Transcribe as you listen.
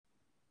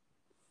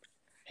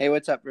Hey,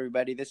 what's up,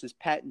 everybody? This is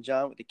Pat and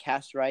John with the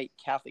Cast Right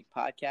Catholic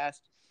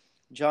Podcast.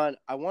 John,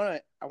 I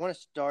want to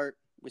start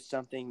with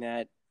something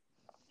that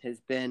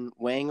has been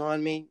weighing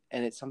on me,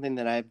 and it's something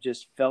that I've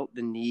just felt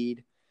the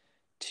need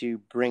to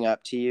bring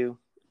up to you.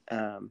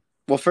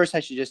 Well, first, I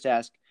should just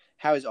ask,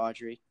 how is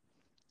Audrey?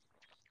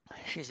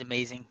 She's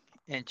amazing,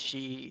 and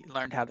she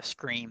learned how to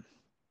scream.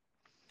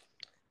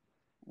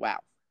 Wow.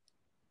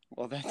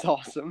 Well, that's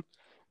awesome.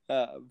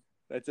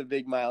 That's a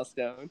big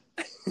milestone.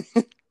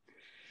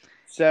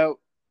 So,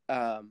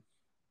 um,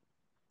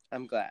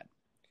 I'm glad.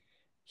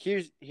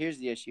 Here's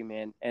the issue,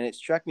 man, and it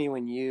struck me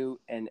when you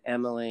and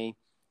Emily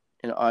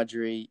and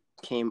Audrey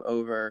came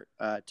over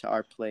to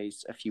our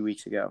place a few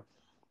weeks ago.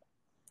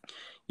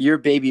 Your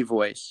baby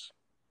voice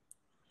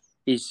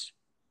is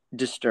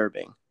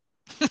disturbing.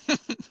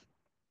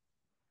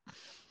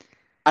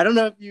 I don't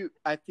know if you.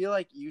 I feel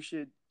like you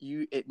should.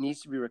 You. It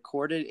needs to be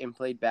recorded and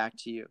played back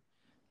to you,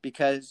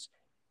 because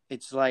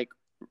it's like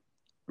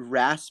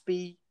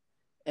raspy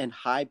and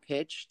high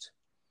pitched,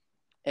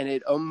 and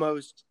it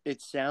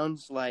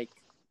sounds like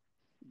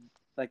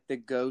the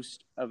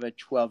ghost of a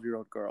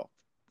 12-year-old girl.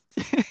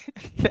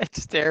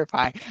 That's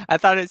terrifying. I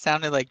thought it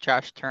sounded like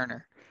Josh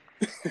Turner.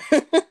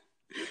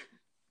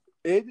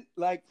 It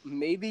like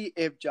maybe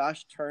if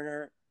Josh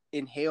Turner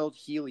inhaled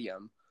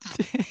helium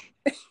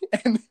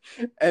and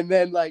and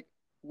then like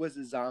was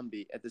a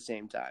zombie at the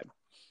same time.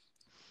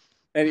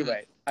 Mm,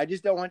 Anyway, I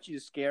just don't want you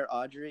to scare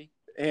Audrey,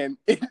 and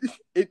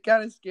it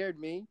kind of scared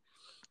me.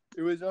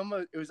 It was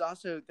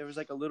also there was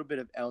like a little bit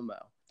of Elmo.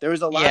 There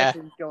was a lot of yeah,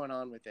 things going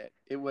on with it.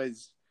 It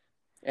was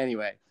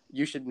anyway.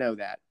 You should know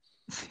that.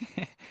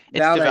 it's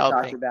Val and I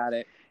talked developing. about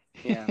it.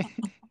 Yeah,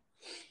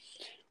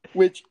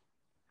 which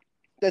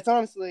that's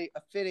honestly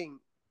a fitting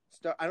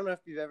start. I don't know if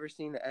you've ever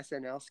seen the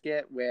SNL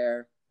skit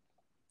where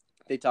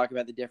they talk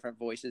about the different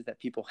voices that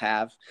people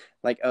have.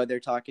 Like, oh, they're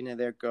talking to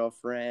their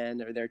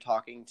girlfriend, or they're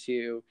talking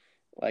to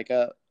like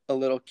a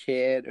little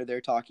kid, or they're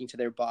talking to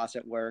their boss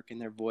at work, and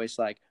their voice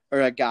like,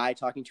 or a guy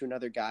talking to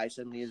another guy,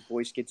 suddenly his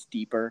voice gets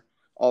deeper,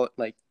 all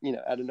like,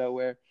 out of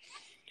nowhere.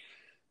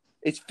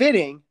 It's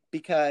fitting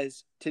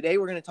because today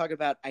we're going to talk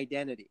about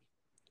identity.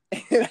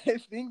 And I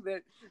think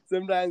that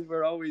sometimes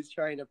we're always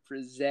trying to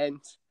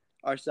present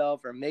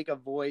ourselves or make a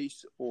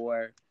voice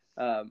or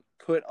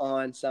put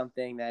on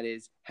something that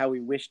is how we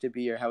wish to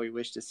be or how we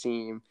wish to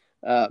seem.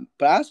 But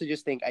I also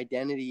just think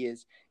identity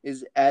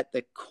is at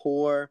the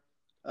core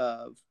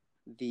of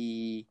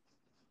the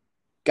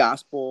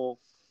gospel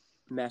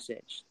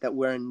message, that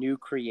we're a new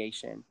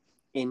creation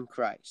in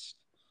Christ.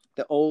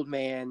 The old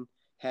man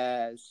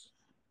has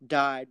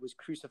died, was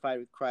crucified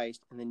with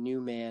Christ, and the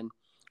new man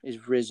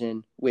is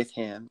risen with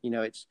him.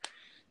 It's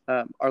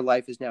our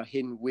life is now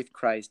hidden with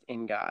Christ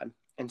in God.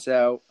 And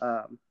so,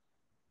 I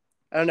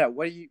don't know.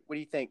 What do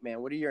you think, man?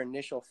 What are your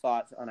initial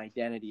thoughts on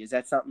identity? Is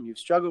that something you've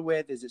struggled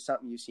with? Is it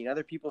something you've seen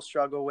other people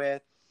struggle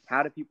with?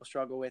 How do people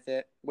struggle with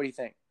it? What do you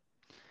think?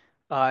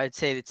 I'd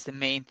say it's the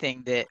main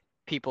thing that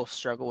people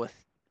struggle with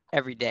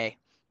every day.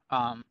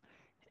 Um,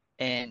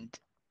 and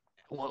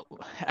well,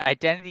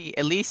 identity,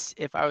 at least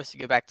if I was to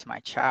go back to my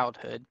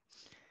childhood,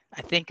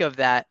 I think of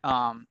that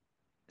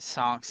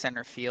song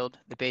Center Field,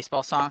 the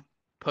baseball song,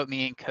 Put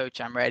Me in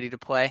Coach, I'm Ready to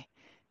Play.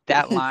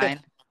 That Yeah. line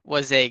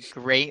was a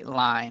great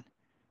line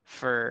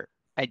for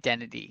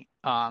identity.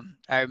 I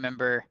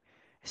remember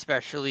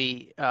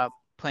especially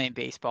playing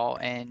baseball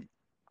and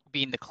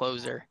being the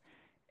closer.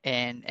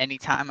 And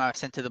anytime I was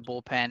sent to the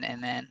bullpen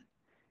and then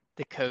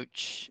the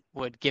coach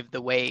would give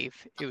the wave,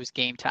 it was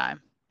game time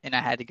and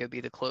I had to go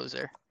be the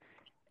closer.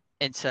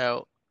 And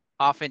so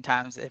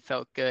oftentimes it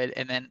felt good.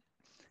 And then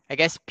I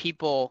guess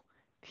people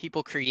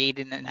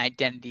created an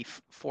identity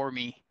for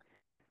me,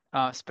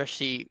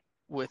 especially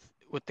with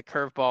the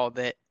curveball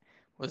that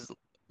was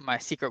my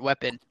secret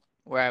weapon,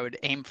 where I would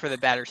aim for the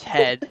batter's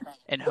head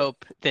and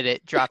hope that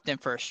it dropped in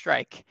for a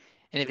strike.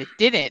 And if it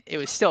didn't, it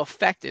was still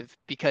effective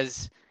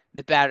because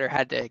the batter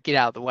had to get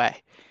out of the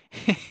way.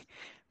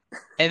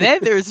 And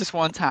then there was this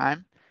one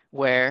time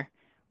where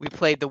we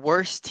played the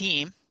worst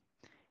team,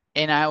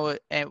 and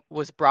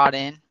was brought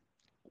in,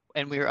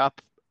 and we were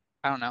up,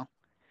 I don't know,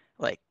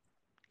 like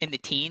in the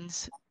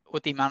teens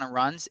with the amount of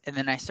runs, and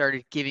then I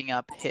started giving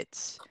up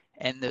hits,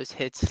 and those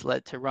hits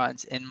led to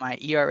runs. And my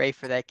ERA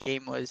for that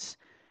game was,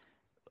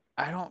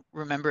 I don't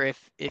remember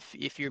if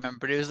you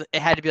remember, but it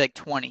had to be like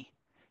 20.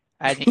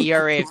 I had an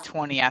ERA of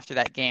 20 after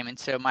that game, and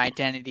so my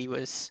identity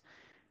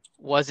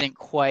wasn't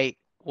quite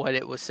what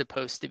it was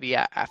supposed to be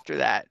after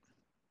that.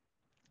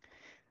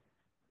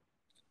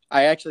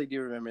 I actually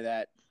do remember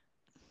that.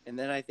 And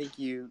then I think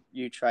you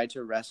tried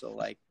to wrestle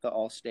like the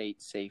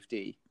all-state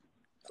safety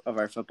of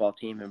our football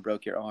team and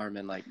broke your arm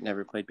and like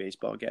never played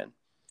baseball again.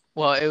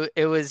 Well,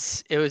 it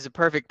was a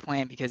perfect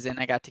plan because then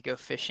I got to go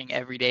fishing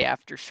every day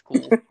after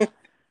school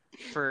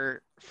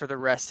for the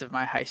rest of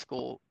my high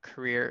school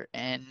career,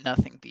 and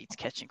nothing beats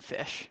catching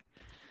fish.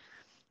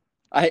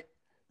 I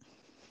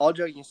All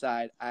joking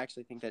aside, I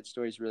actually think that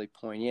story is really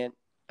poignant,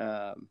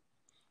 um,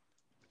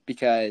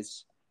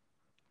 because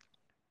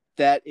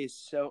that is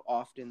so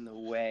often the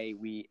way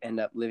we end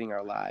up living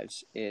our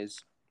lives.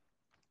 Is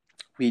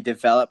we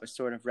develop a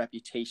sort of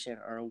reputation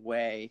or a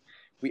way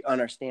we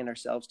understand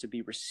ourselves to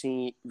be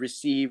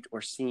received or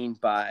seen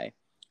by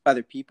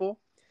other people.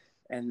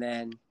 And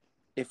then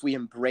if we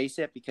embrace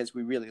it because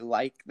we really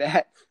like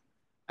that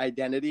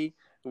identity,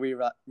 we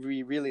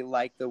really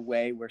like the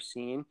way we're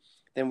seen,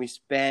 then we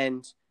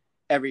spend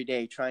every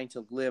day trying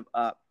to live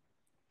up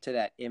to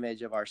that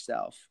image of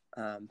ourselves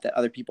that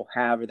other people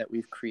have or that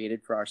we've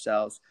created for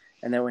ourselves.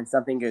 And then when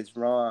something goes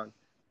wrong,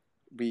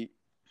 we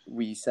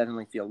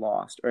suddenly feel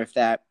lost. Or if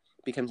that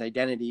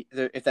identity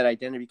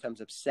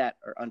becomes upset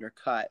or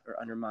undercut or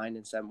undermined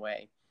in some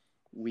way,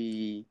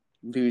 we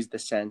lose the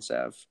sense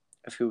of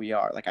who we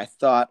are. Like I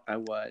thought I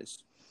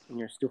was, in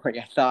your story,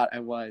 I thought I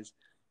was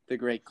the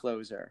great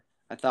closer.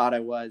 I thought I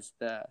was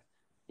the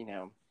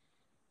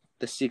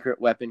secret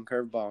weapon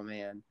curveball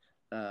man.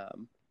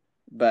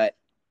 But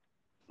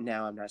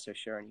now I'm not so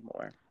sure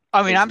anymore.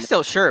 I mean, I'm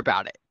still sure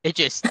about it. It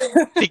just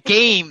the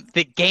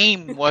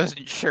game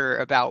wasn't sure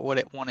about what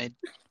it wanted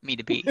me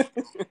to be.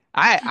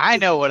 I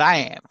know what I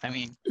am. I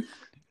mean,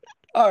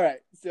 all right.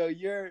 So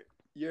you're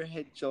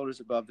head and shoulders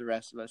above the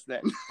rest of us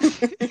then.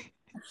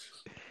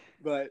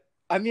 But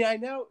I mean, I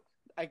know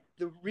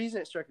the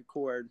reason it struck a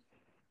chord.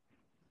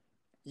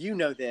 You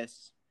know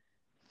this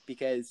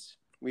because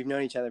we've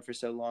known each other for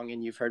so long,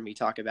 and you've heard me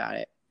talk about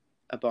it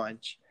a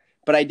bunch.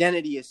 But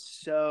identity is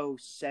so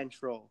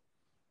central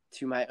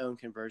to my own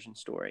conversion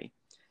story.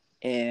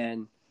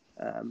 And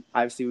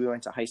obviously we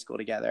went to high school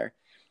together.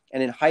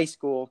 And in high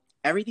school,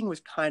 everything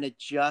was kind of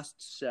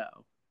just so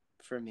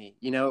for me.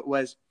 It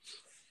was,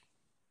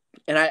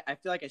 and I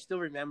feel like I still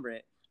remember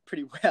it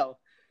pretty well,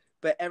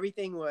 but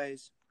everything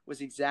was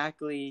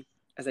exactly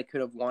as I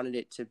could have wanted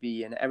it to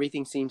be. And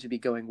everything seemed to be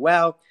going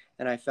well.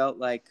 And I felt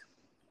like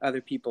other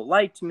people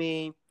liked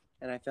me,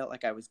 and I felt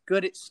like I was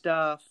good at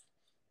stuff.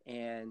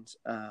 And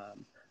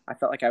I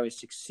felt like I was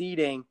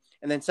succeeding.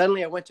 And then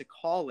suddenly I went to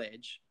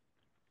college,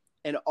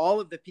 and all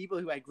of the people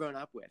who I'd grown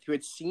up with, who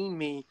had seen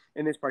me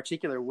in this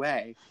particular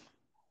way,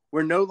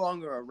 were no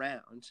longer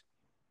around,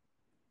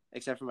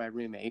 except for my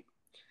roommate.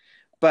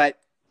 But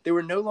they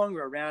were no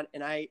longer around,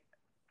 and I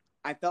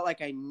felt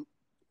like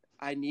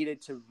I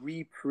needed to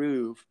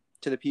reprove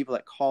to the people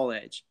at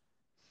college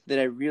that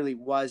I really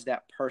was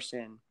that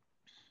person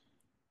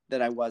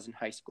that I was in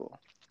high school.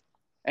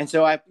 And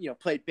so I,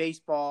 played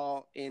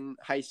baseball in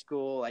high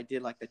school. I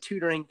did like the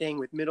tutoring thing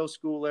with middle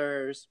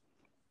schoolers.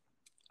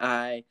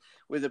 I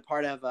was a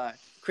part of a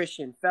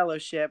Christian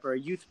fellowship or a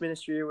youth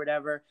ministry or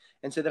whatever.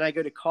 And so then I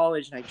go to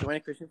college and I join a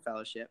Christian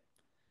fellowship.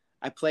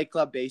 I play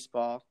club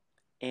baseball,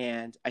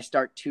 and I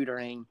start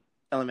tutoring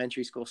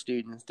elementary school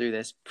students through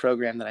this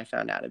program that I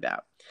found out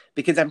about,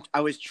 because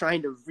I was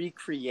trying to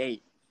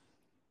recreate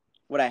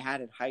what I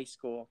had in high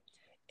school.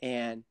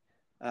 And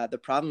the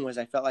problem was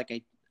I felt like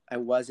I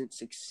wasn't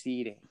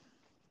succeeding.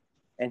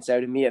 And so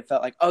to me, it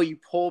felt like, you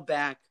pull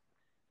back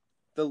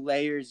the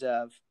layers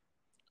of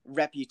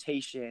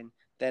reputation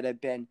that have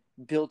been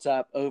built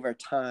up over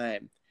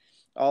time.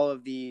 All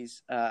of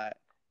these,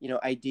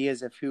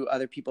 ideas of who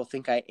other people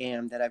think I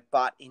am that I've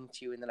bought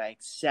into and that I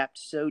accept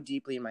so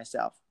deeply in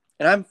myself.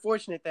 And I'm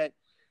fortunate that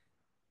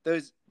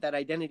that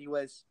identity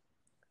was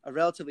a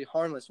relatively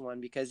harmless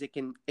one, because it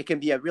can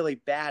be a really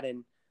bad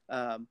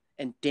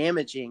and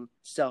damaging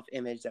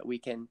self-image that we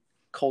can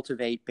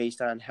cultivate based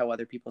on how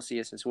other people see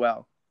us as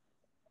well.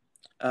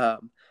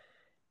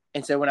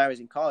 And so when I was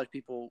in college,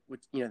 people would,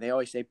 they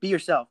always say, be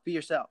yourself, be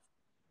yourself.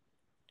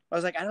 I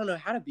was like, I don't know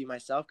how to be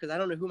myself, because I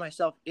don't know who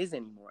myself is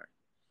anymore.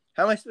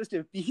 How am I supposed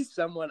to be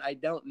someone I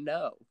don't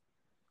know?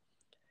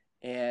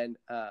 And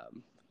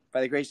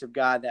by the grace of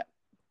God,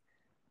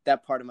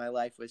 that part of my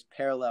life was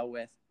parallel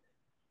with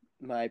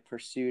my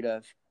pursuit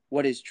of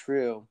what is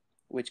true,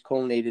 which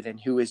culminated in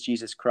who is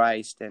Jesus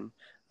Christ. And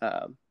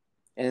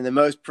in the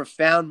most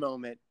profound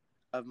moment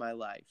of my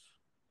life,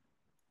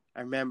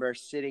 I remember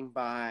sitting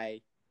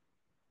by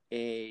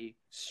a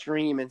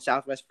stream in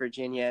Southwest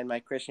Virginia, and my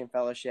Christian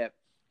fellowship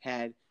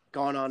had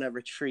gone on a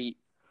retreat.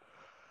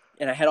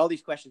 And I had all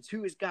these questions.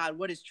 Who is God?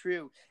 What is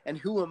true? And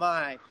who am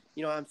I?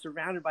 I'm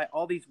surrounded by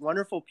all these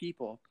wonderful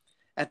people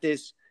at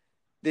this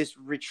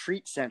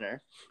retreat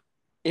center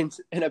in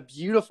a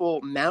beautiful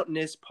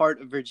mountainous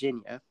part of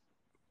Virginia.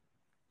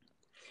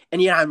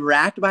 And yet I'm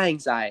racked by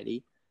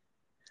anxiety.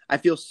 I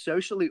feel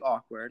socially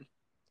awkward.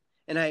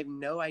 And I have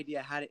no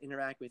idea how to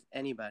interact with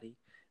anybody,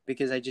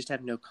 because I just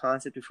have no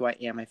concept of who I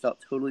am. I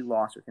felt totally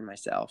lost within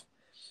myself.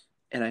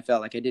 And I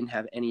felt like I didn't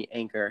have any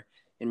anchor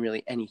in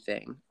really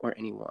anything or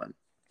anyone.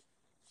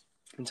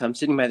 And so I'm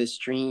sitting by this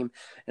stream,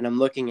 and I'm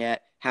looking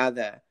at how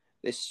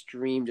this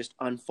stream just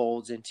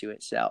unfolds into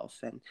itself.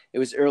 And it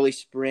was early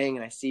spring,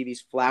 and I see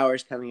these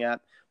flowers coming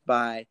up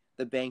by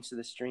the banks of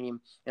the stream.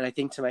 And I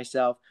think to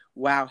myself,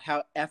 wow,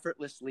 how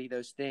effortlessly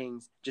those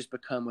things just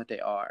become what they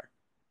are.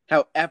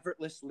 How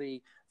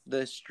effortlessly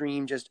the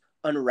stream just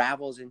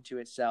unravels into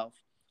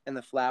itself, and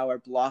the flower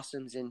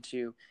blossoms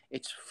into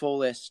its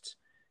fullest,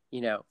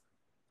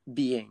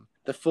 being,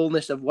 the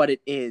fullness of what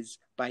it is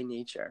by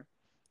nature.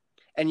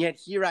 And yet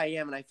here I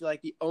am, and I feel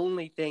like the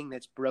only thing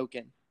that's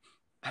broken,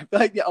 I feel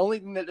like the only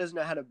thing that doesn't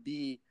know how to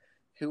be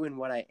who and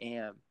what I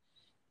am.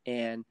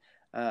 And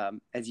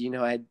as you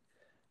know, I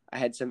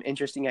had some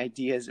interesting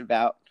ideas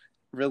about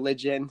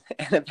religion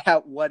and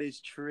about what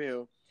is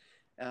true.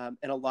 And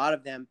a lot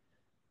of them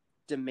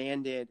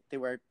there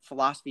were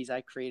philosophies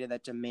I created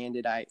that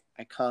demanded I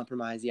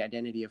compromise the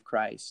identity of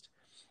Christ.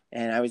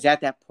 And I was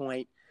at that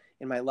point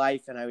in my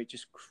life, and I was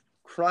just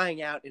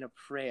crying out in a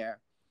prayer,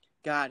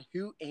 God,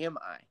 who am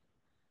I?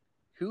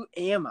 Who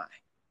am I?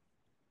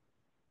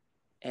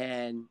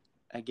 And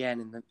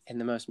again, in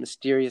the most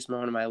mysterious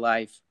moment of my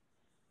life,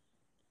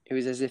 it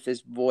was as if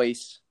this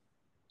voice,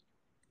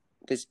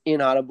 this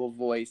inaudible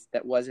voice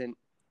that wasn't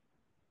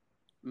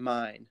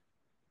mine,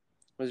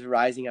 was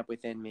rising up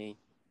within me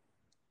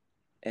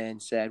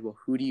and said, well,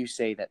 who do you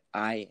say that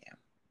I am?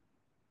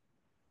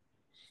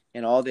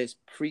 And all this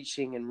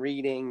preaching and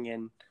reading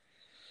and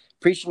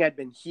preaching I'd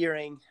been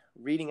hearing,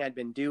 reading I'd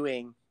been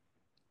doing,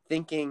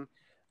 thinking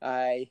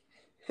and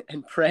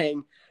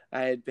praying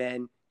I had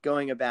been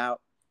going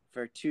about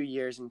for 2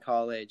 years in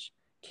college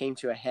came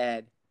to a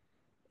head.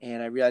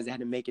 And I realized I had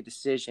to make a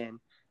decision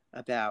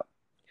about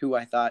who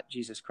I thought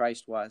Jesus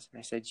Christ was. And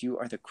I said, you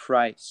are the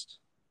Christ,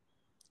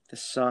 the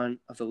Son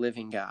of the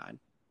living God.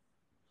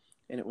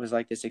 And it was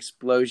like this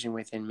explosion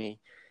within me.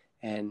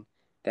 And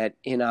that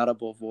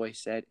inaudible voice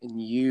said,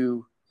 and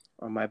you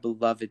are my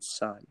beloved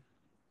Son,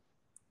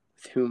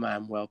 with whom I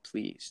am well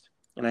pleased.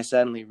 And I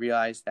suddenly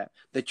realized that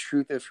the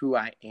truth of who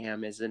I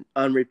am is an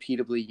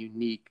unrepeatably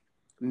unique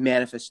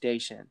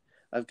manifestation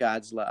of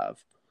God's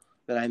love,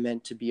 that I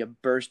meant to be a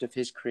burst of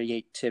his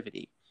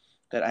creativity,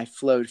 that I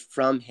flowed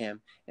from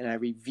him and I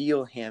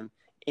reveal him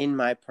in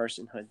my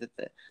personhood,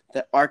 that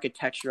the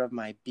architecture of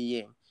my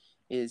being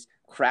is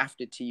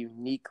crafted to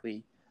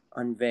uniquely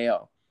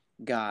unveil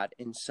God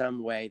in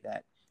some way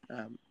that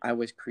I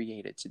was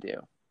created to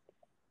do.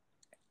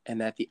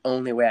 And that the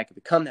only way I could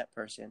become that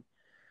person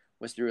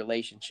was through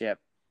relationship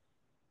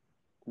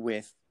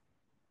with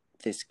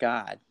this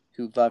God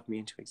who loved me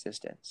into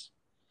existence.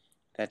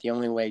 That the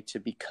only way to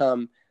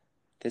become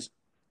this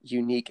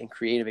unique and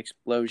creative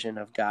explosion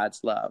of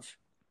God's love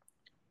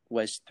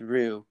was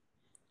through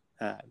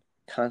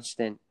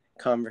constant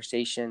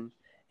conversation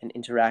and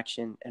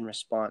interaction and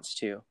response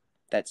to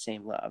that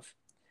same love.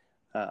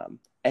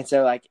 And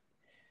so, like,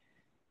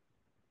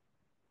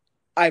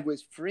 I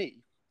was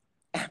free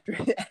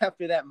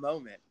after that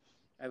moment.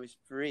 I was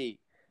free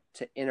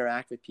to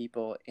interact with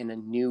people in a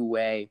new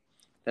way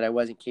that I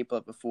wasn't capable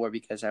of before,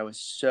 because I was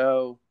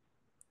so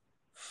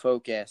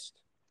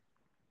focused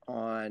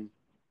on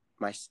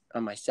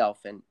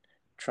myself and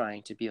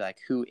trying to be like,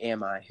 who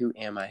am I? Who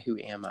am I? Who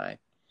am I?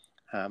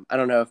 I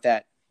don't know if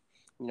that,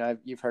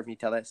 you've heard me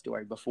tell that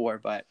story before,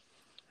 but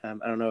I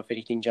don't know if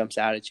anything jumps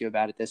out at you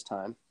about it this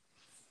time.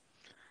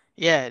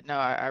 Yeah, no,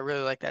 I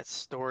really like that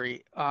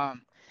story.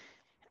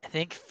 I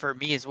think for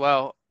me as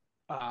well,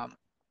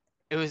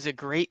 it was a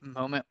great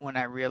moment when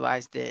I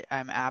realized that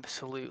I'm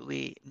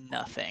absolutely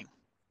nothing.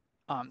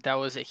 That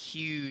was a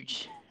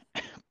huge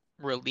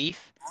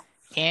relief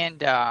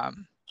and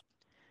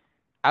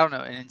I don't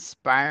know, an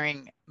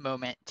inspiring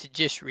moment to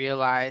just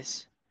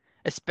realize,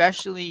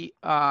 especially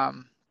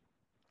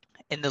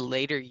in the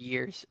later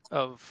years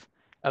of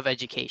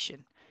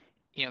education,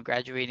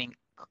 graduating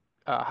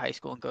high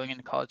school and going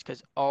into college,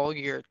 because all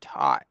you're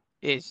taught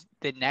is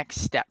the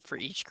next step for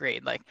each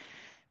grade. Like,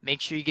 make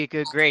sure you get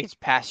good grades,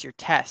 pass your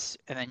tests,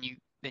 and then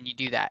you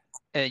do that,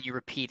 and then you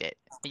repeat it,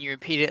 and you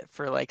repeat it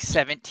for like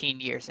 17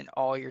 years, and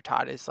all you're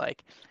taught is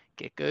like,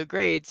 get good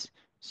grades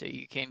so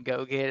you can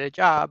go get a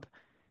job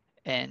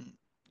and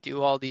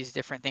do all these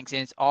different things.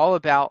 And it's all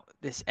about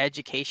this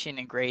education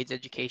and grades,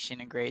 education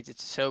and grades.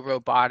 It's so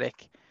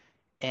robotic,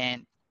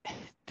 and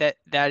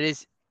that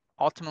is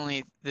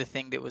ultimately the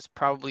thing that was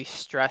probably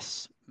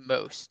stress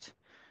most,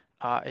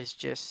 is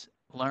just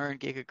learn,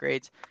 get good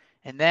grades.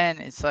 And then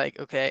it's like,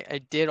 okay, I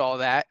did all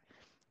that.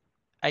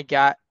 I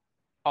got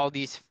all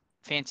these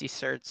fancy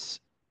certs.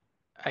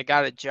 I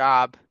got a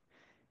job,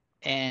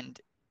 and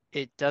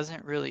it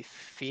doesn't really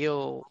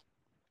feel,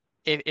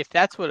 if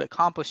that's what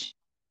accomplish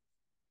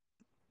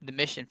the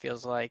mission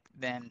feels like,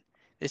 then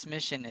this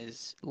mission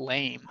is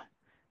lame,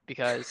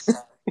 because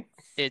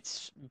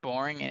it's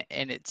boring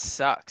and it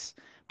sucks.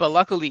 But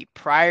luckily,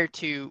 prior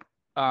to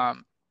I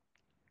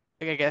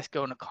guess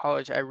going to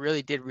college, I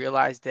really did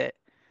realize that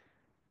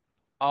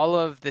all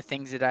of the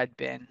things that I'd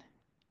been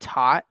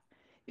taught,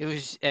 it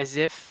was as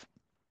if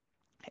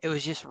it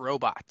was just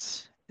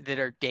robots that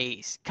are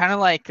days. Kind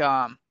of like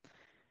I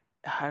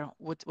don't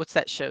what's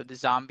that show?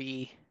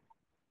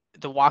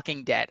 The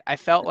Walking Dead. I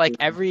felt like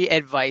every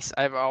advice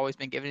I've always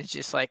been given is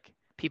just like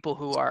people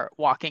who are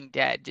Walking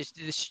Dead.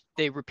 Just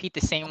they repeat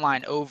the same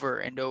line over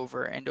and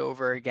over and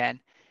over again,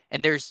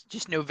 and there's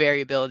just no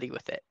variability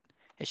with it.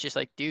 It's just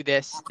like, do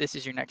this. This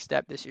is your next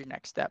step. This is your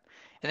next step.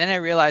 And then I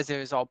realized it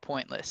was all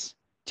pointless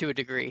to a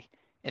degree,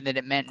 and that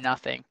it meant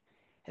nothing.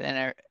 And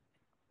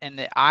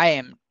that I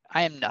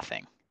am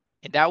nothing.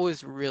 And that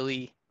was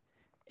really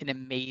an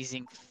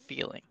amazing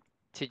feeling,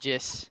 to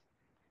just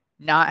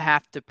not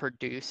have to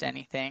produce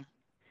anything,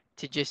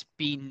 to just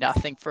be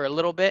nothing for a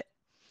little bit.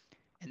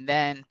 And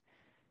then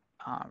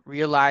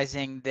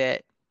realizing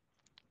that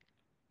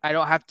I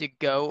don't have to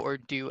go or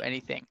do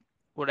anything.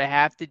 What I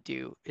have to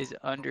do is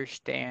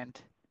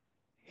understand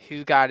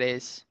who God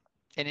is,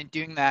 and in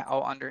doing that,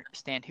 I'll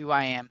understand who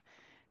I am.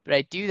 But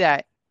I do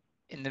that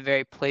in the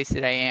very place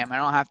that I am. I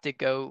don't have to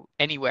go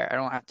anywhere. I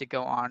don't have to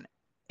go on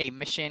a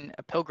mission,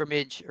 a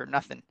pilgrimage, or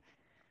nothing.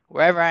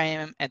 Wherever I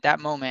am at that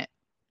moment,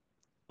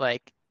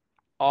 like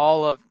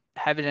all of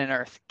heaven and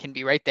earth can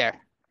be right there,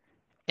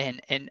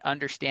 and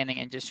understanding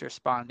and just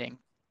responding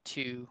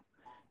to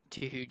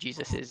who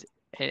Jesus is,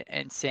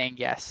 and saying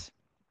yes.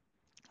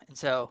 And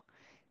so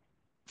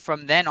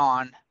from then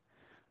on,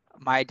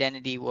 my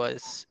identity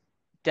was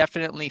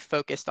definitely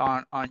focused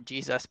on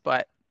Jesus,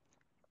 but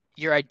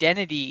your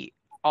identity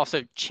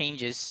also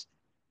changes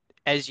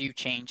as you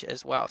change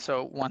as well.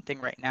 So one thing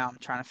right now I'm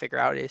trying to figure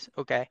out is,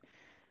 okay,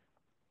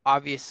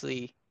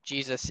 obviously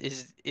Jesus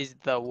is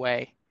the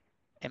way,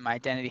 and my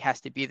identity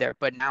has to be there,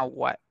 but now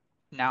what?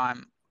 Now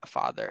I'm a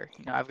father,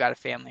 I've got a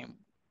family,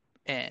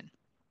 and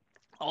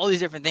all these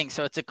different things.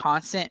 So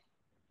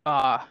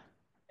uh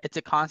it's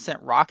a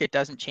constant rock. It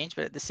doesn't change,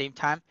 but at the same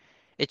time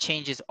it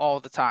changes all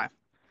the time.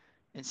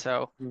 And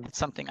so it's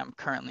something I'm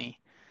currently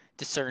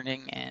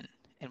discerning and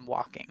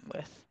walking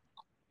with.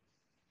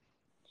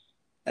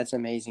 That's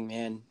amazing,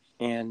 man.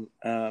 And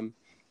when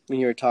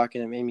you were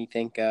talking, it made me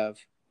think of,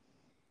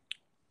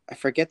 I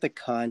forget the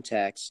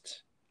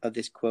context of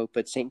this quote,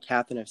 but St.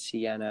 Catherine of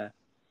Siena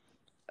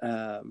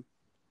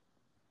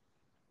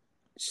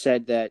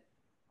said that,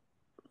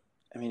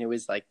 it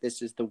was like,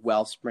 this is the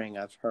wellspring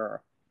of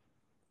her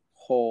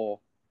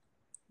whole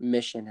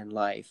mission in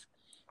life.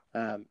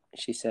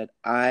 She said,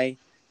 I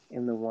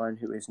am the one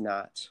who is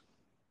not,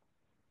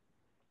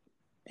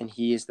 and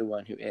he is the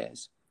one who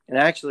is. And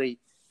actually,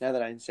 now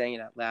that I'm saying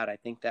it out loud, I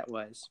think that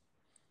was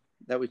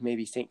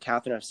maybe St.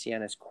 Catherine of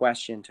Siena's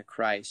question to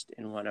Christ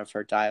in one of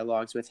her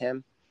dialogues with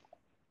him.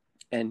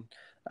 And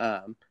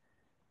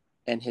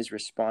his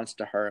response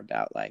to her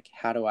about, like,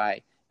 how do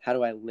I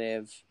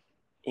live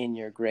in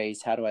your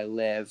grace? How do I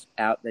live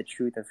out the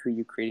truth of who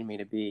you created me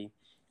to be?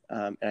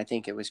 And I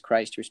think it was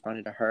Christ who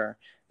responded to her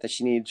that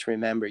she needed to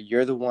remember,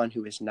 you're the one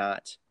who is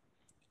not,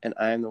 and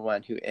I am the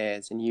one who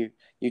is. And you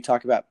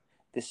talk about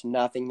this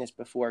nothingness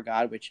before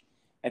God, which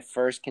at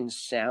first can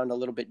sound a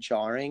little bit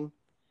jarring,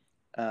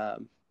 because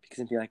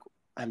it'd be like,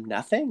 I'm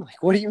nothing?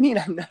 Like, what do you mean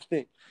I'm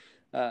nothing?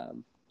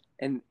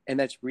 And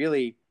that's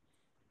really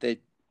a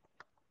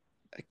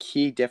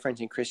key difference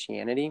in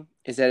Christianity,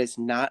 is that it's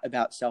not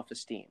about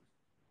self-esteem.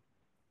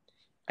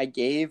 I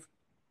gave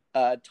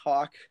a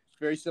talk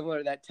very similar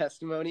to that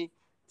testimony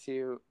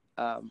to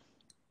a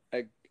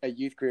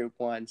youth group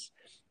once,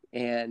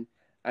 and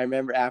I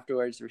remember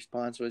afterwards the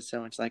response was so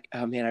much like,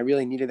 oh man, I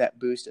really needed that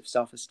boost of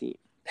self-esteem.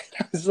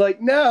 I was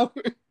like, no,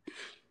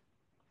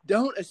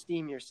 don't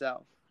esteem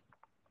yourself.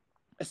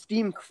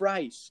 Esteem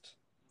Christ,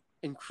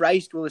 and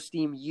Christ will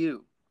esteem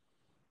you.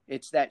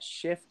 It's that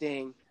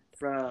shifting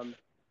from,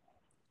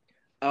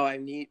 oh, I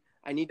need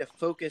to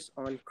focus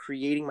on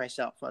creating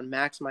myself, on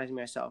maximizing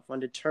myself, on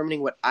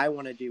determining what I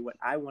want to do, what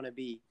I want to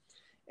be.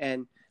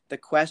 And the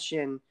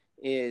question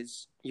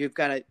is, you've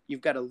got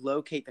to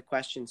locate the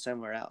question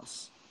somewhere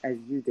else, as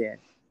you did.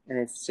 And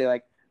it's to say,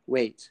 like,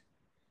 wait,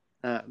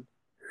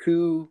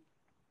 who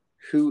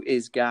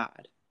is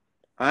God?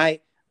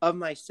 Of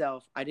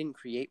myself, I didn't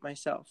create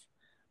myself.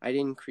 I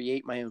didn't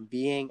create my own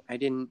being. I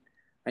didn't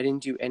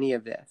do any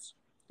of this.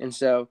 And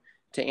so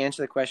to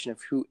answer the question of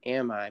who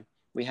am I,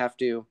 we have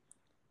to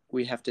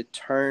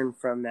turn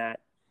from that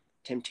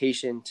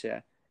temptation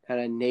to kind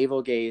of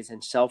navel gaze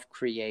and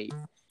self-create,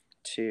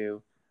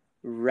 to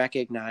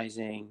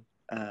recognizing,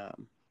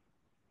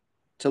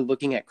 to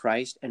looking at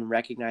Christ and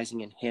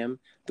recognizing in him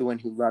the one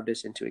who loved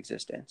us into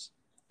existence.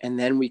 And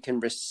then we can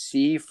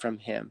receive from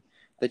him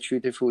the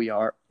truth of who we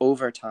are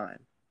over time.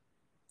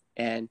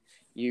 And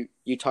you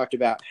talked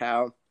about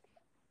how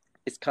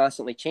it's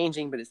constantly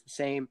changing, but it's the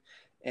same.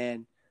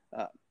 And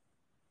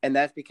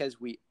that's because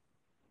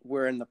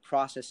we're in the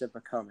process of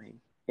becoming.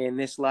 In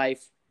this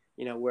life,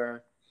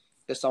 where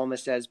the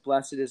psalmist says,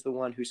 blessed is the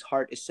one whose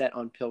heart is set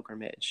on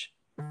pilgrimage.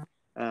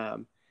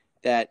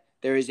 That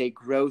there is a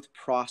growth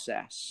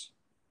process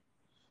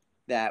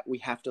that we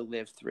have to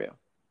live through.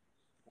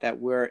 That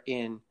we're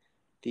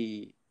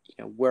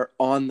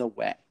on the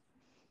way.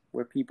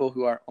 We're people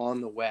who are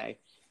on the way.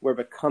 We're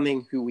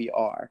becoming who we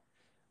are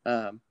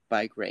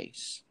by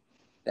grace.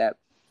 That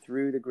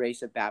through the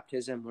grace of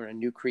baptism, we're a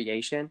new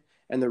creation.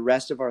 And the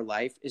rest of our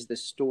life is the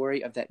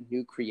story of that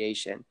new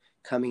creation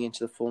coming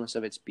into the fullness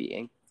of its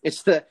being.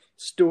 It's the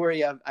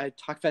story of, I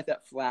talked about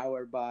that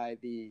flower by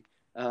the,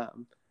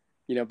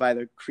 by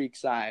the creek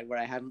side, where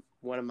I had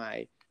one of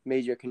my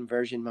major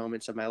conversion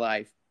moments of my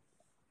life.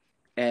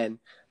 And,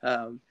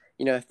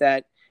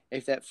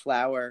 if that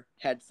flower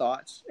had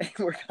thoughts and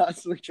we're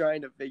constantly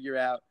trying to figure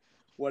out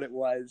what it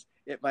was,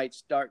 it might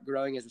start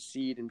growing as a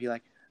seed and be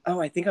like, oh,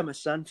 I think I'm a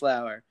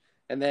sunflower.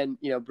 And then,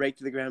 break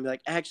to the ground and be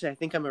like, actually, I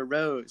think I'm a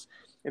rose.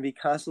 And be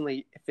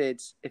constantly, if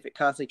it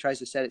constantly tries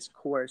to set its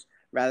course,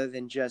 rather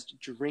than just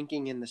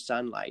drinking in the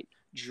sunlight,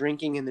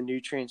 drinking in the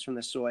nutrients from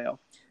the soil,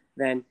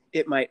 then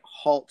it might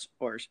halt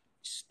or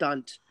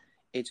stunt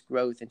its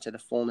growth into the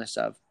fullness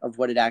of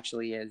what it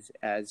actually is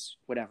as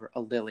whatever,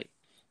 a lily.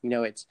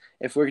 It's,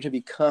 if we're to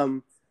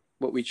become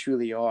what we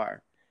truly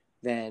are,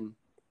 then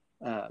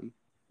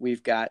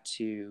we've got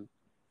to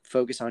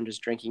focus on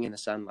just drinking in the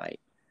sunlight,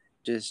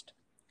 just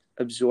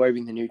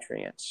absorbing the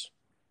nutrients,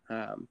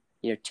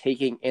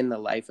 taking in the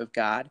life of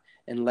God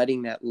and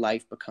letting that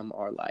life become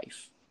our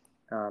life,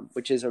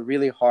 which is a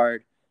really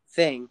hard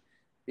thing,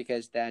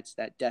 because that's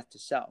that death to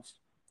self.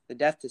 The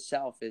death to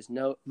self is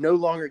no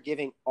longer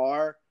giving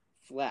our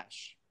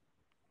flesh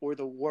or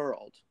the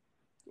world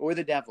or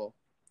the devil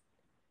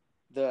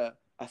the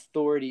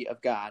authority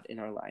of God in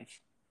our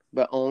life,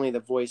 but only the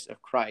voice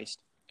of Christ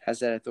has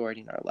that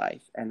authority in our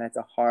life. And that's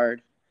a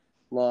hard,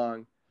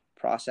 long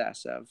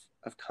process of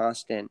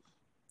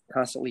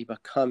constantly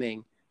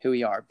becoming who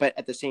we are. But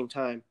at the same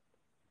time,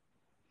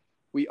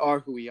 we are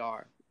who we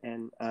are.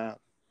 And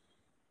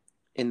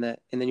in the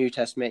New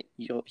Testament,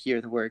 you'll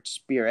hear the word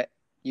spirit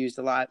used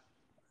a lot,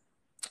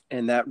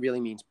 and that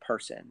really means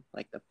person,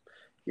 like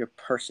your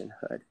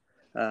personhood.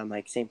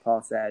 Like St.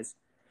 Paul says,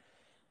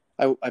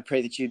 I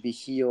pray that you'd be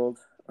healed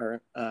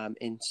or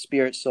in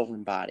spirit, soul,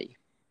 and body.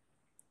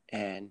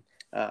 And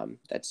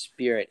that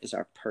spirit is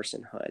our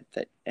personhood,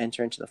 that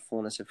enter into the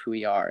fullness of who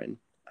we are.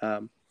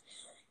 And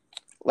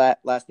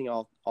last thing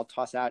I'll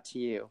toss out to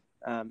you,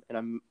 and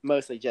I'm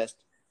mostly just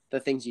the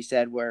things you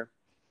said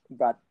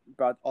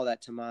brought all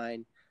that to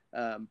mind.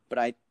 But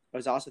I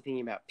was also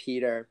thinking about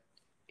Peter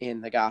in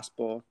the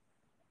gospel,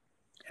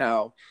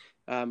 how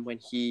when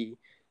he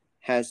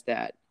has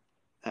that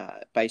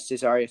by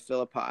Caesarea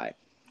Philippi,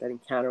 that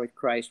encounter with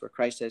Christ, where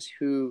Christ says,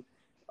 "Who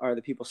are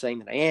the people saying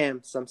that I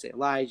am?" Some say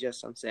Elijah,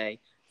 some say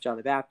John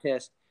the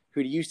Baptist.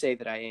 "Who do you say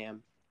that I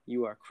am?"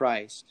 "You are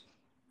Christ."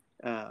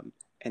 And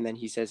then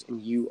he says,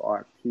 "And you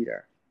are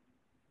Peter.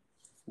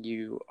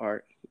 You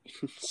are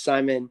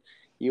Simon.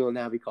 You will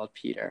now be called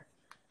Peter.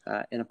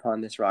 And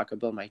upon this rock I'll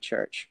build my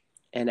church."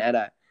 And at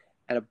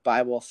a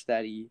Bible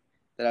study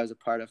that I was a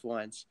part of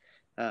once,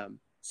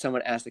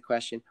 someone asked the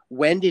question,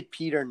 when did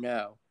Peter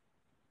know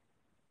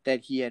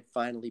that he had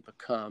finally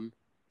become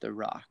the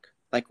rock?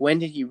 Like, when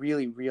did he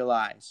really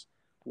realize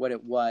what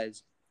it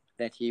was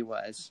that he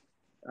was,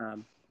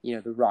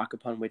 the rock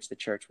upon which the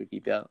church would be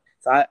built?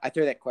 So I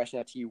throw that question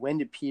out to you. When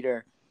did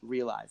Peter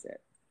realize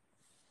it?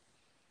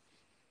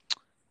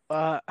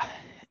 I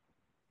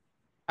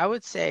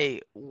would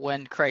say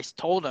when Christ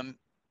told him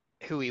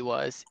who he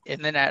was,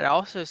 and then I'd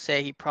also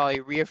say he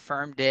probably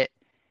reaffirmed it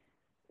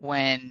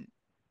when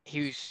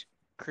he was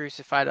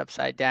crucified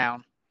upside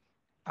down.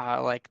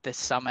 Like the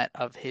summit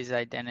of his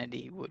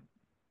identity would,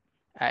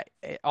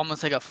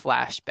 almost like a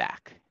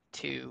flashback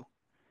to,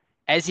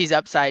 as he's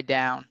upside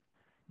down,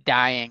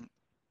 dying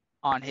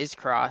on his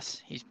cross,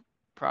 he's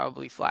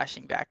probably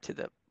flashing back to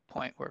the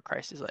point where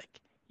Christ is like,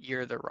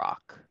 "You're the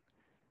rock."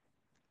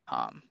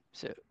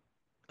 So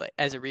like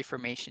as a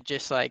reformation,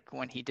 just like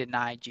when he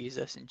denied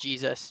Jesus and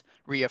Jesus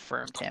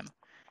reaffirmed him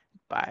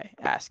by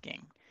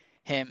asking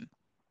him,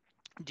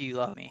 "Do you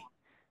love me?"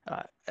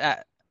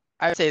 I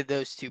would say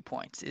those 2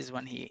 points is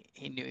when he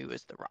knew he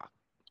was the rock.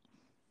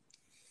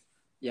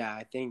 Yeah,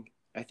 I think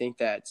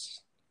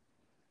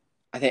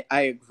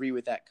I agree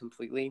with that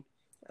completely.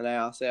 And I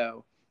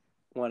also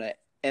want to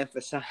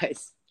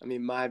emphasize,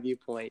 my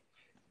viewpoint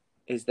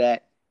is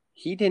that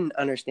he didn't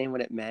understand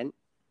what it meant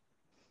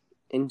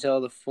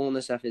until the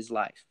fullness of his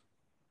life.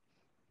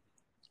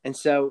 And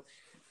so,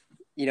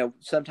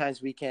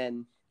 sometimes we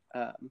can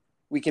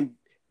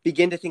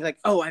begin to think like,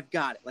 "Oh, I've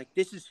got it. Like,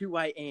 this is who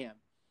I am."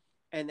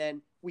 And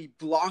then we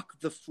block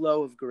the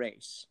flow of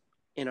grace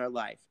in our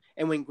life.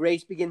 And when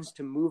grace begins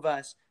to move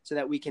us so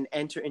that we can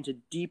enter into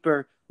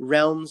deeper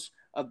realms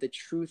of the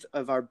truth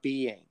of our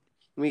being,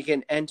 we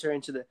can enter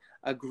into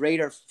a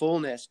greater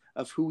fullness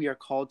of who we are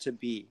called to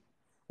be,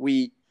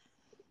 we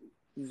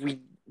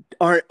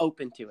aren't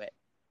open to it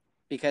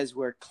because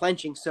we're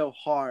clenching so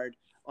hard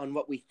on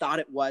what we thought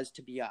it was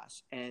to be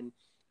us. And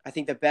I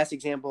think the best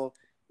example,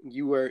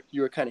 you were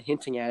kind of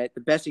hinting at it,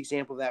 the best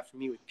example of that for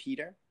me with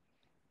Peter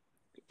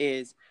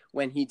is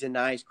when he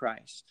denies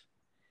Christ.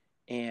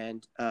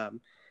 And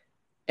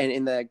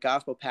in the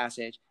gospel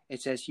passage,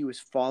 it says he was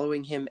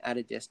following him at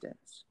a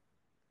distance.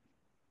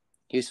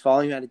 He was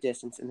following him at a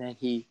distance, and then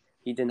he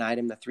denied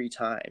him the 3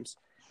 times.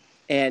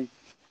 And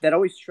that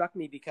always struck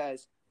me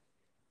because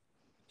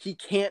he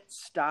can't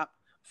stop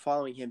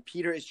following him.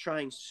 Peter is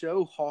trying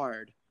so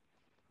hard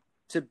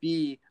to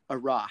be a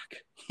rock.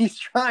 He's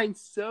trying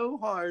so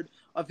hard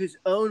of his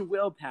own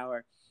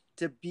willpower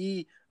to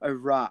be a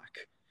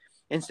rock.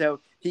 And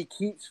so he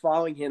keeps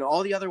following him.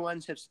 All the other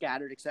ones have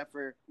scattered except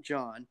for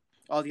John,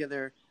 all the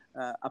other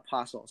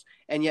apostles.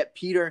 And yet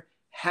Peter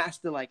has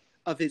to,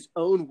 of his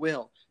own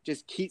will,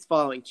 just keeps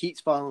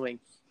following.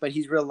 But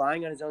he's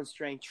relying on his own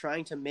strength,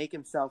 trying to make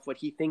himself what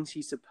he thinks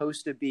he's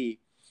supposed to be.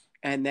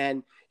 And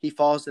then he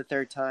falls the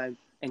 3rd time,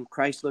 and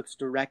Christ looks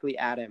directly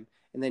at him.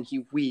 And then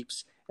he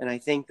weeps. And I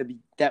think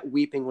that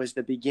weeping was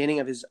the beginning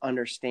of his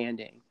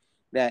understanding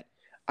that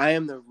I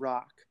am the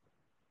rock,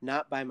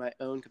 not by my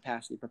own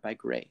capacity, but by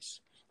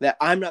grace. That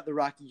I'm not the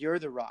rock, you're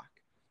the rock.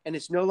 And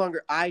it's no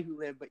longer I who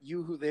live, but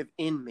you who live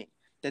in me.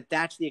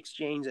 That's the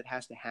exchange that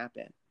has to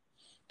happen.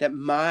 That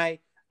my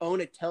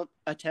own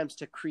attempts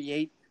to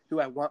create who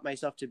I want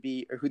myself to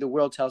be or who the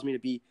world tells me to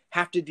be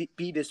have to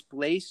be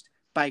displaced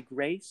by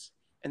grace.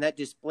 And that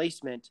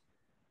displacement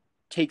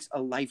takes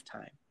a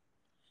lifetime.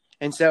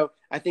 And so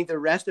I think the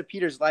rest of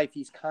Peter's life,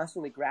 he's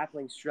constantly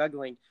grappling,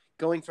 struggling,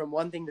 going from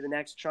one thing to the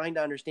next, trying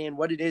to understand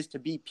what it is to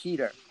be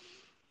Peter.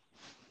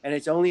 And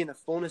it's only in the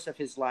fullness of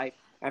his life,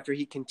 after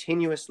he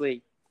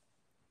continuously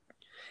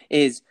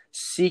is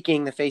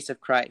seeking the face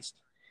of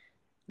Christ,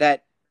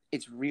 that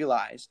it's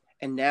realized.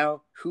 And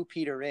now who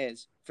Peter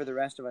is for the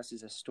rest of us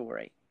is a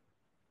story.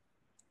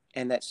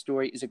 And that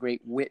story is a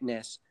great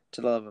witness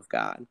to the love of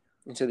God.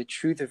 And so the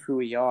truth of who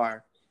we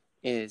are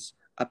is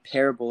a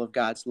parable of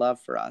God's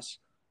love for us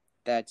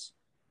that's,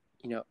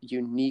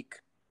 unique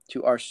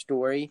to our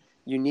story,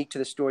 unique to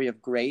the story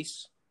of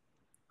grace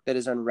that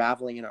is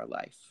unraveling in our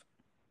life.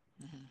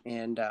 Mm-hmm.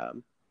 And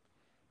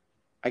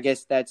I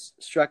guess that's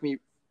struck me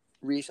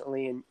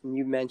recently, and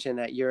you mentioned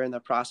that you're in the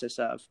process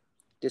of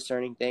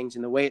discerning things.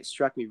 And the way it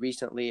struck me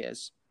recently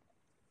is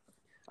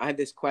I have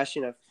this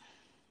question of,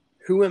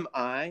 who am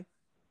I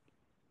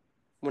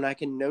when I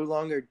can no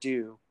longer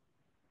do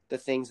the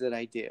things that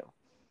I do?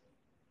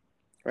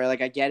 Right?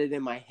 Like I get it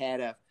in my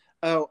head of,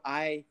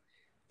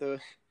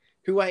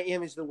 who I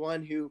am is the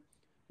one who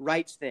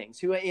writes things.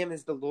 Who I am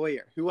is the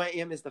lawyer. Who I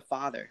am is the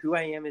father. Who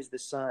I am is the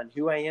son.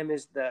 Who I am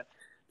is the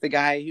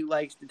guy who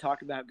likes to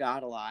talk about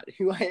God a lot.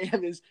 Who I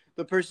am is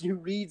the person who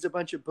reads a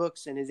bunch of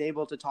books and is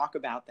able to talk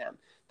about them.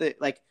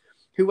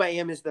 Who I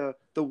am is the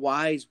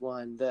wise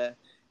one.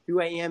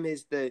 Who I am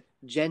is the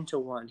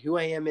gentle one. Who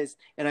I am is,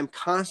 and I'm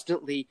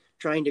constantly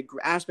trying to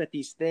grasp at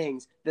these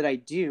things that I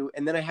do.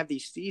 And then I have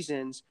these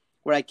seasons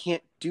where I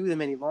can't do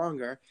them any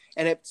longer.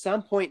 And at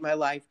some point in my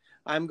life,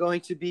 I'm going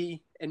to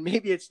be, and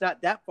maybe it's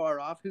not that far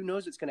off, who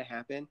knows what's going to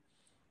happen,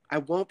 I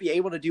won't be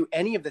able to do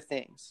any of the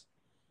things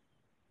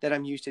that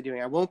I'm used to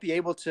doing. I won't be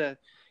able to,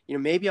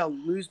 maybe I'll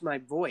lose my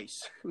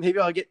voice. Maybe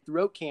I'll get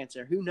throat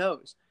cancer. Who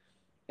knows?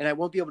 And I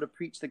won't be able to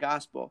preach the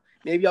gospel.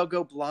 Maybe I'll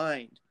go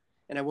blind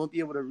and I won't be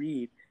able to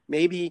read.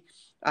 Maybe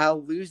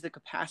I'll lose the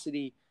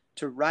capacity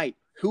to write.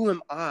 Who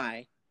am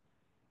I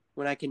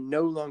when I can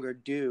no longer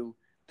do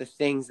the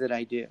things that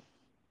I do?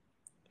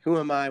 Who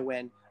am I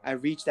when I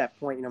reach that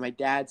point? My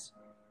dad's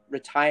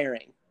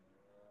retiring.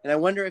 And I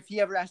wonder if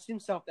he ever asked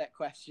himself that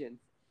question.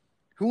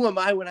 Who am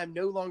I when I'm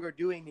no longer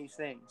doing these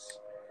things?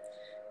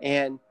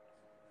 And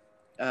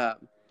I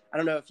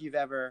don't know if you've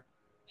ever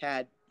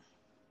had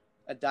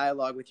a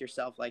dialogue with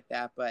yourself like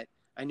that, but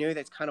I know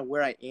that's kind of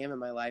where I am in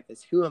my life,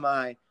 is who am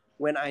I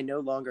when I no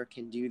longer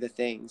can do the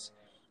things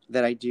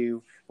that I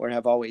do or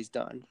have always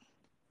done.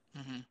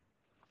 Mm-hmm.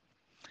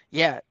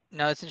 Yeah,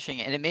 no, it's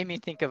interesting. And it made me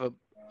think of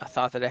a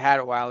thought that I had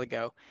a while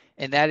ago,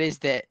 and that is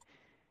that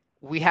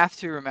we have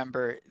to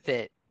remember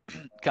that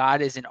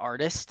God is an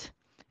artist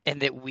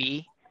and that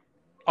we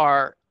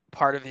are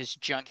part of his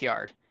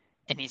junkyard,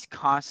 and he's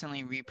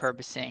constantly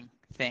repurposing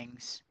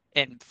things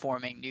and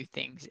forming new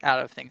things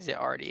out of things that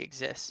already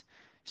exist.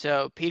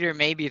 So Peter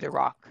may be the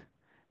rock,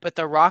 but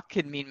the rock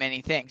could mean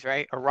many things,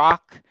 right? A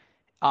rock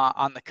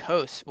on the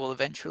coast will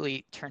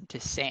eventually turn to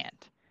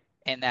sand,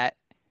 and that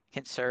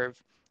can serve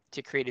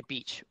to create a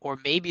beach. Or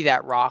maybe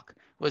that rock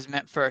was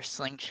meant for a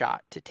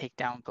slingshot to take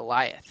down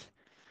Goliath.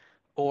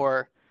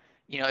 Or,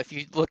 if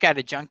you look at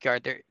a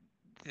junkyard,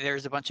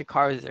 there's a bunch of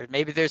cars there.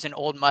 Maybe there's an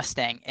old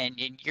Mustang, and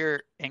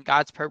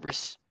God's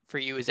purpose for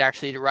you is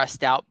actually to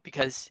rust out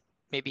because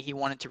maybe he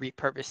wanted to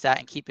repurpose that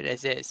and keep it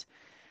as is.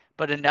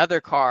 But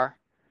another car,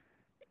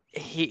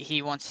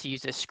 he wants to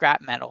use a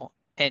scrap metal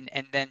and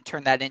then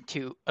turn that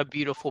into a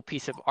beautiful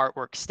piece of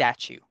artwork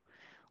statue,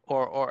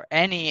 or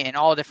any and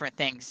all different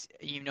things.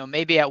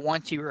 Maybe at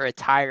once you were a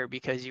tire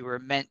because you were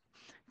meant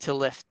to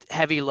lift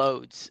heavy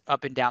loads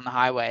up and down the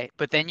highway,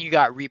 but then you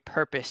got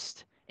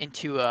repurposed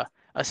into a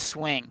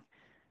swing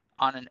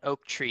on an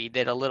oak tree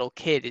that a little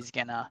kid is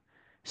gonna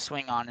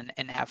swing on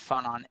and have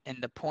fun on.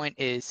 And the point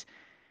is,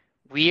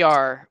 we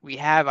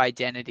have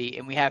identity,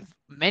 and we have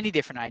many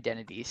different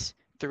identities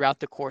throughout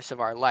the course of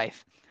our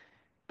life.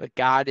 But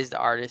God is the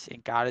artist,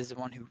 and God is the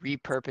one who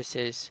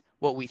repurposes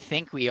what we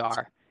think we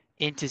are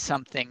into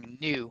something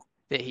new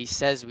that he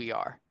says we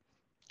are.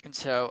 And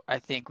so I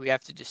think we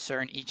have to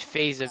discern each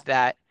phase of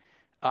that,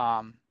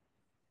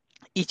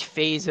 each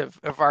phase of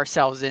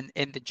ourselves in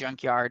the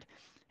junkyard,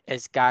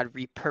 as God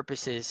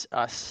repurposes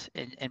us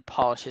and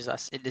polishes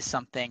us into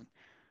something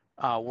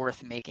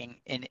worth making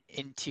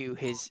into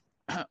his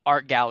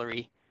art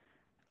gallery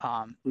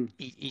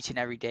each and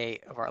every day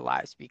of our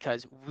lives,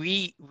 because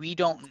we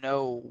don't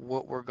know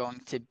what we're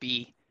going to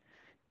be,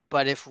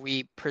 but if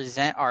we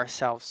present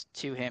ourselves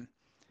to him,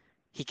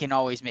 he can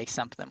always make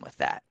something with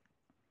that.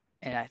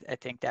 And I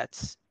think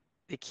that's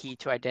the key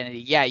to identity.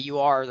 Yeah, you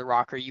are the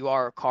rocker, you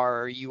are a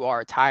car, or you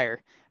are a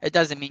tire. It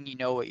doesn't mean you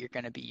know what you're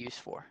going to be used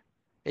for.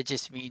 It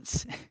just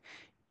means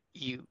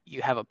you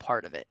have a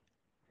part of it.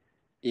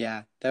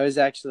 Yeah, that was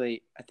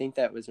actually, I think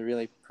that was a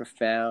really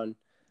profound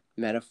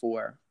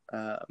metaphor.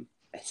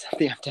 it's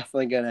something I'm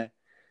definitely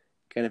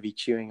gonna be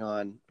chewing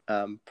on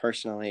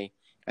personally.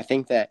 I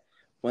think that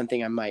one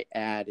thing I might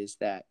add is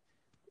that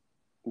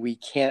we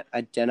can't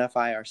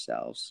identify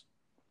ourselves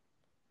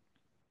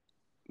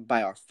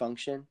by our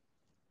function.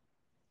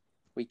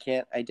 We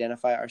can't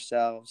identify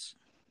ourselves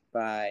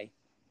by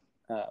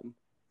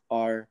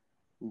our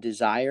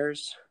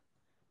desires.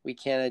 We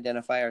can't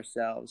identify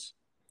ourselves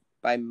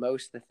by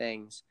most of the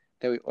things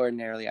that we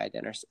ordinarily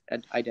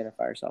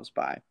identify ourselves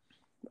by.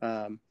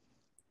 I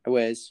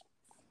was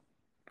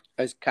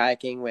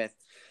kayaking with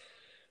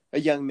a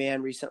young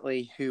man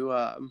recently who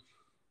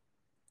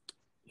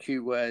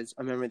was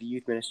a member of the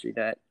youth ministry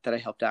that I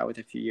helped out with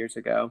a few years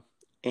ago,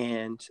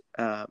 and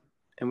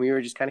we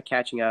were just kind of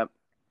catching up.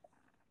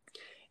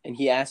 And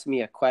he asked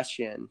me a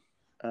question: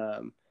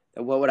 that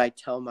what would I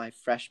tell my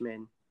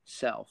freshman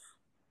self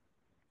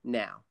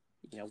now?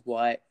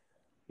 What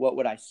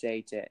would I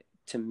say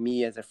to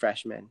me as a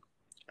freshman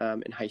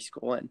in high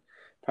school? And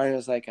part of me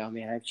was like, oh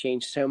man, I've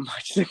changed so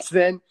much since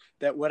then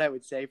that what I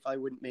would say probably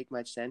wouldn't make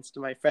much sense to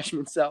my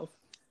freshman self.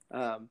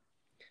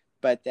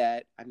 But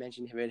that I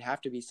mentioned it would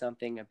have to be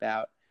something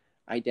about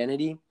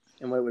identity.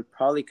 And what it would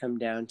probably come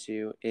down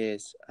to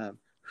is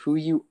who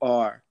you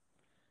are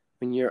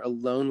when you're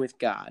alone with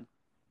God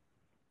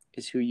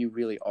is who you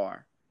really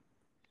are.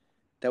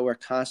 That we're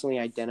constantly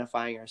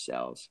identifying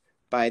ourselves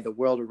by the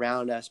world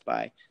around us,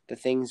 by the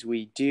things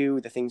we do,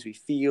 the things we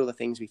feel, the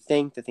things we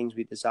think, the things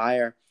we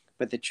desire.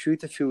 But the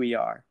truth of who we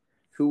are,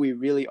 who we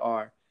really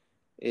are,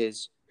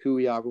 is who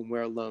we are when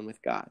we're alone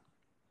with God.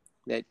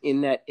 That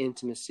in that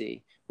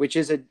intimacy, which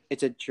is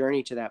it's a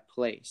journey to that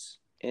place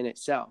in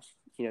itself,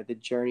 the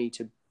journey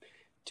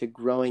to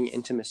growing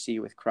intimacy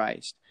with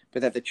Christ,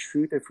 but that the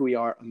truth of who we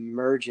are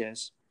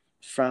emerges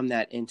from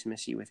that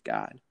intimacy with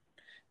God.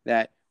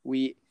 That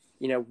we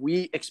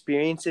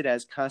experience it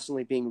as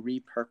constantly being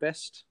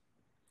repurposed,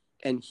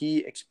 and he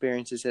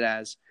experiences it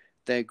as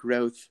the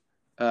growth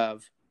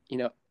of,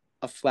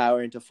 a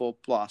flower into full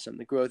blossom,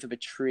 the growth of a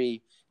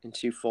tree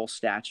into full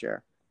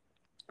stature,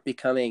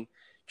 becoming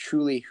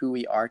truly who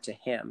we are to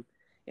him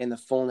in the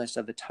fullness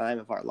of the time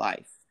of our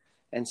life.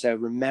 And so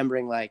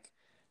remembering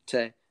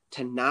to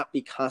not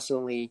be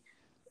constantly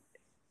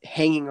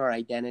hanging our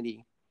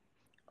identity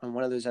on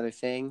one of those other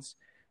things,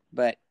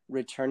 but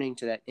returning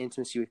to that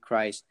intimacy with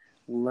Christ,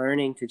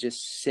 learning to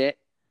just sit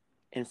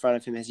in front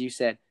of him, as you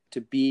said, to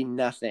be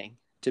nothing,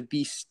 to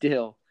be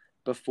still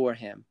before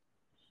him,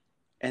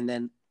 and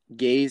then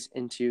gaze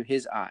into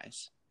his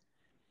eyes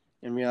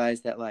and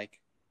realize that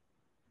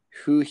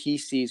who he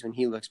sees when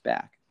he looks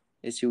back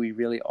is who we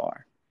really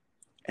are.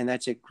 And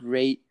that's a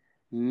great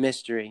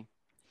mystery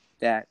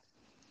that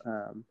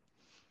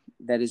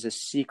is a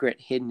secret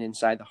hidden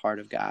inside the heart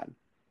of God.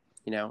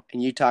 And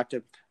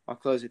I'll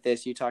close with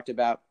this. You talked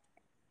about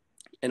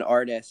an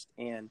artist,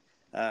 and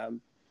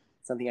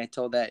something I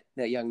told that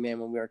young man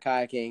when we were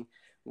kayaking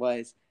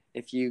was,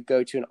 if you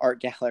go to an art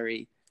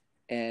gallery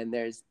and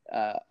there's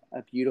a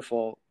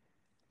beautiful,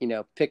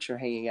 picture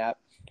hanging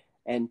up,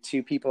 and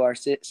two people are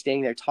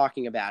standing there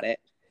talking about it,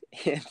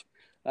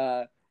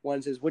 and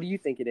one says, what do you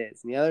think it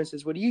is? And the other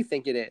says, what do you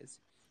think it is?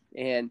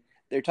 And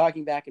they're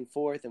talking back and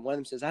forth, and one of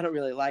them says, I don't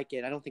really like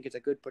it. I don't think it's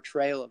a good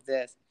portrayal of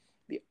this.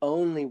 The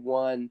only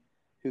one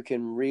who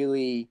can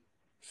really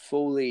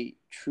fully,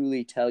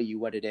 truly tell you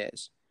what it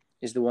is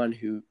the one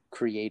who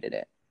created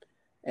it.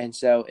 And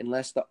so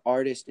unless the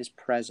artist is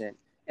present,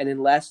 and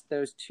unless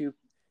those two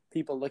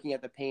people looking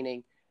at the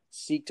painting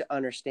seek to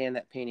understand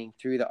that painting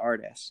through the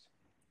artist,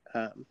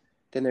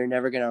 then they're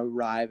never going to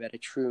arrive at a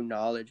true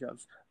knowledge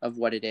of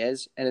what it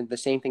is. And the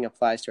same thing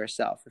applies to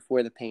ourselves. If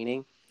we're the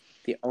painting,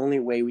 the only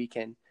way we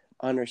can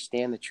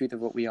understand the truth of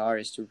what we are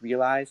is to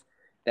realize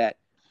that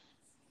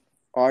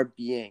our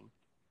being,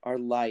 our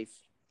life,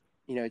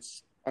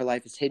 our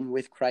life is hidden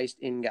with Christ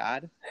in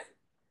God,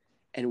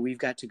 and we've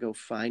got to go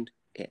find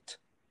it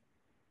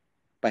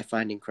by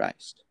finding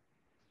Christ,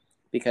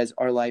 because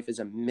our life is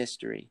a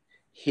mystery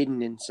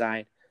hidden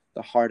inside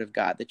the heart of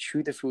God. The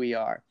truth of who we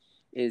are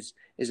is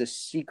a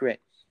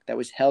secret that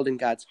was held in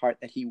God's heart,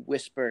 that he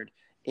whispered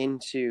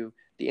into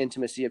the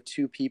intimacy of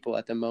two people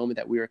at the moment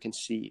that we were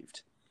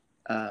conceived.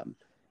 And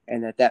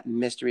that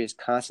mystery is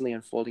constantly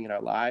unfolding in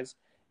our lives.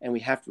 And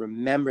we have to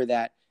remember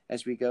that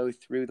as we go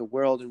through the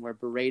world, and we're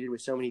berated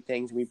with so many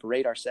things, and we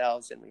berate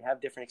ourselves, and we have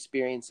different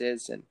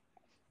experiences, and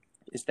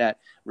is that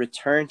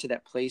return to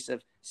that place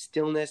of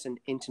stillness and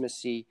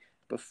intimacy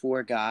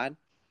before God,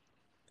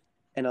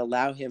 and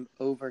allow him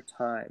over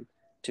time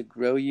to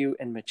grow you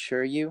and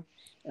mature you,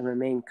 and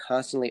remain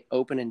constantly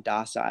open and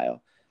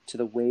docile to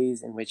the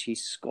ways in which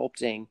he's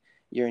sculpting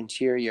your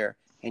interior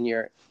and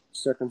your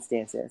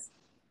circumstances,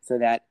 so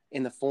that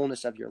in the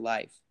fullness of your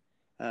life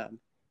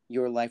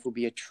will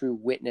be a true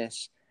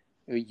witness,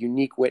 a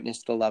unique witness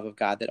to the love of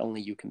God that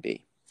only you can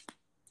be.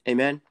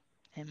 Amen.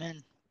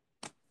 Amen.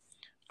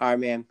 All right,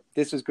 man.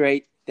 This was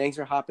great. Thanks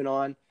for hopping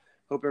on.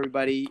 Hope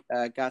everybody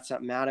got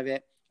something out of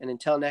it. And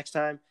until next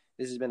time,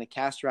 this has been the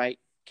Cast Right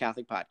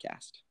Catholic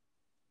Podcast.